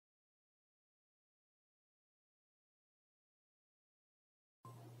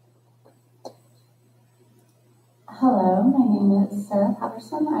Hello, my name is Sarah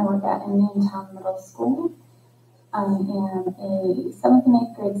Patterson. I work at Indiantown Middle School. I am a 7th and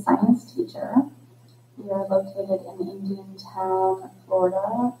 8th grade science teacher. We are located in Indiantown,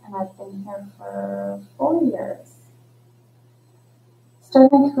 Florida, and I've been here for 4 years.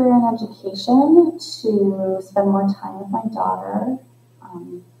 Started my career in education to spend more time with my daughter.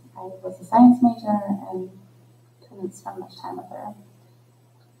 I was a science major and couldn't spend much time with her.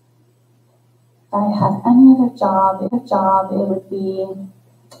 If I had any other job, it would be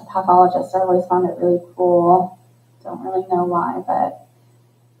a pathologist. I always found it really cool. Don't really know why, but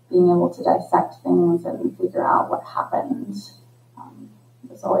being able to dissect things and figure out what happened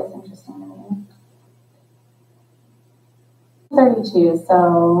was always interesting to me. I'm 32,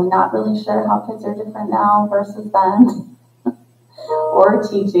 so not really sure how kids are different now versus then. Or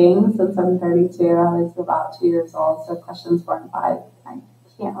teaching, since I'm 32, I was about 2 years old, so questions 4 and 5 I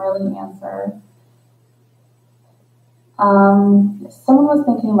can't really answer. If someone was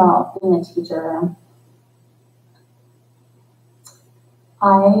thinking about being a teacher,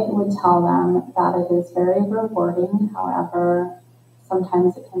 I would tell them that it is very rewarding. However,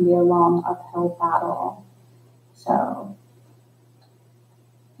 sometimes it can be a long uphill battle. So,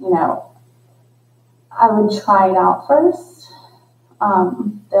 I would try it out first.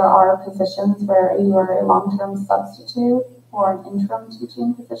 There are positions where you are a long-term substitute or an interim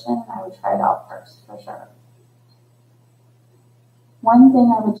teaching position, and I would try it out first for sure. One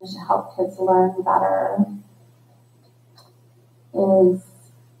thing I would do to help kids learn better is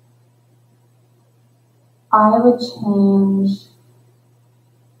I would change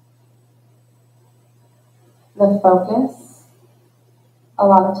the focus. A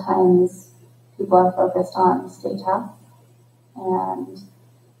lot of times people are focused on state tests, and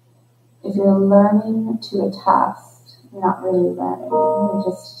if you're learning to a test, you're not really learning, you're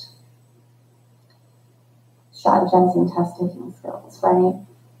just strategizing test-taking skills, right?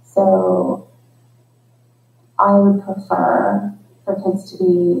 So I would prefer for kids to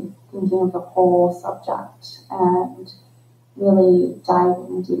be thinking of the whole subject and really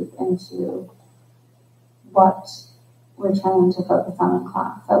diving deep into what we're trying to focus on in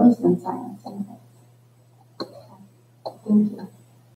class, at least in science anyways. Thank you.